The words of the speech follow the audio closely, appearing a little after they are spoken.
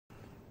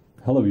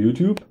Hello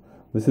YouTube,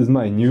 this is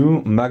my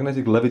new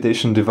magnetic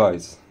levitation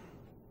device.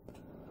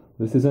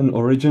 This is an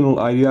original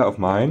idea of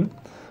mine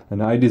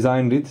and I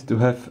designed it to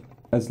have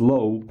as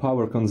low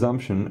power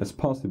consumption as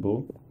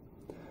possible,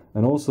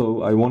 and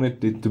also I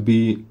wanted it to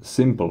be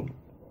simple.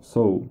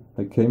 So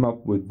I came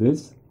up with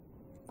this.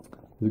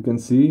 As you can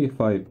see, if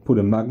I put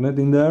a magnet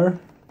in there,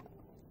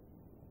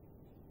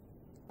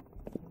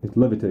 it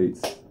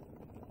levitates.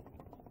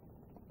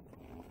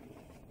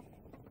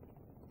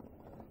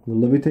 The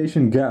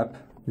levitation gap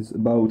is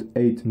about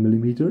 8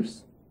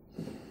 millimeters,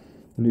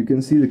 and you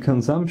can see the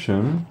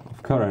consumption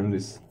of current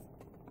is,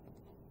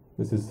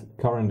 this is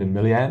current in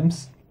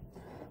milliamps,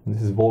 and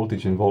this is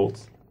voltage in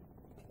volts.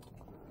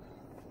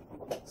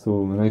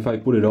 So if I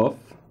put it off,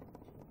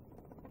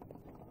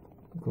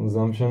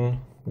 consumption,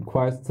 the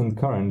quiescent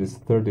current is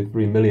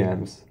 33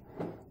 milliamps,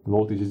 the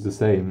voltage is the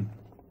same,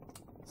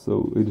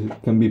 so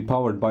it can be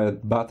powered by a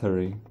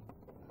battery.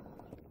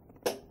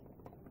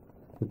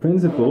 The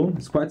principle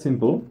is quite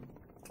simple.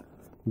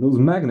 Those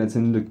magnets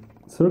in the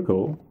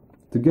circle,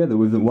 together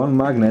with the one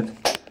magnet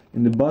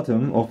in the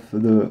bottom of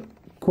the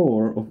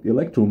core of the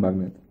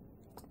electromagnet,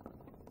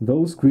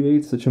 those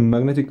create such a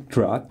magnetic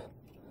trap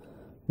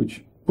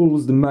which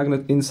pulls the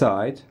magnet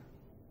inside,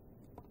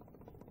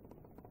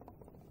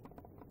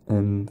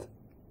 and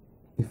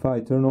if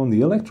I turn on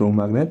the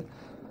electromagnet,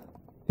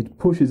 it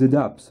pushes it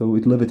up, so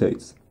it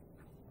levitates.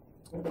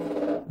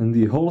 And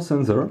the Hall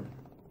sensor,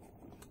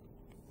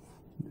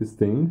 this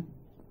thing,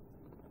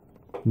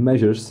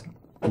 measures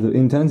the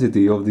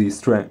intensity of the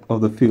strength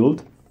of the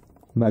field,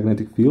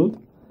 magnetic field,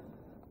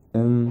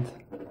 and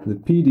the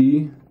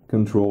PD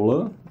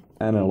controller,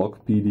 analog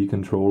PD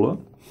controller,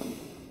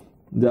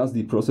 does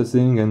the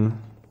processing, and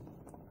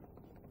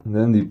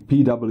then the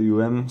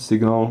PWM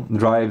signal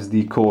drives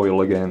the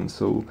coil again,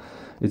 so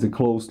it's a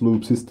closed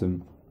loop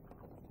system.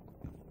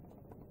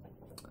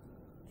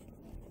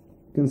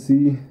 You can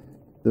see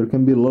there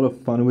can be a lot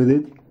of fun with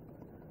it.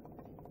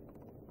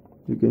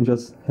 You can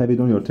just have it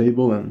on your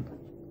table and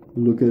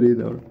look at it,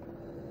 or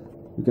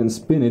you can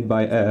spin it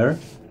by air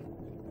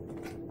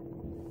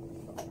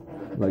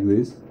like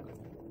this.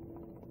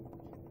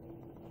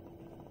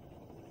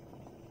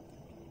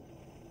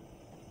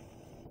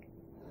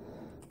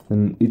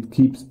 And it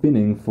keeps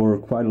spinning for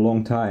quite a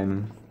long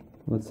time,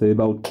 let's say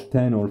about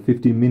 10 or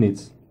 15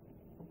 minutes.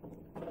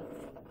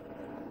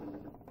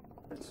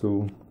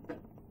 So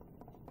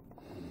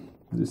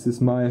this is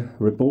my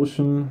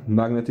Repulsion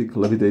magnetic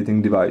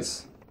levitating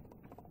device.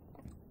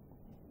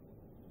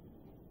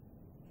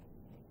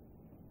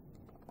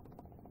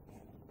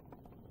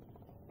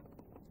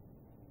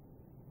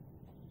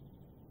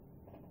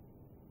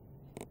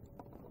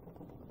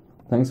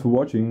 Thanks for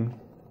watching.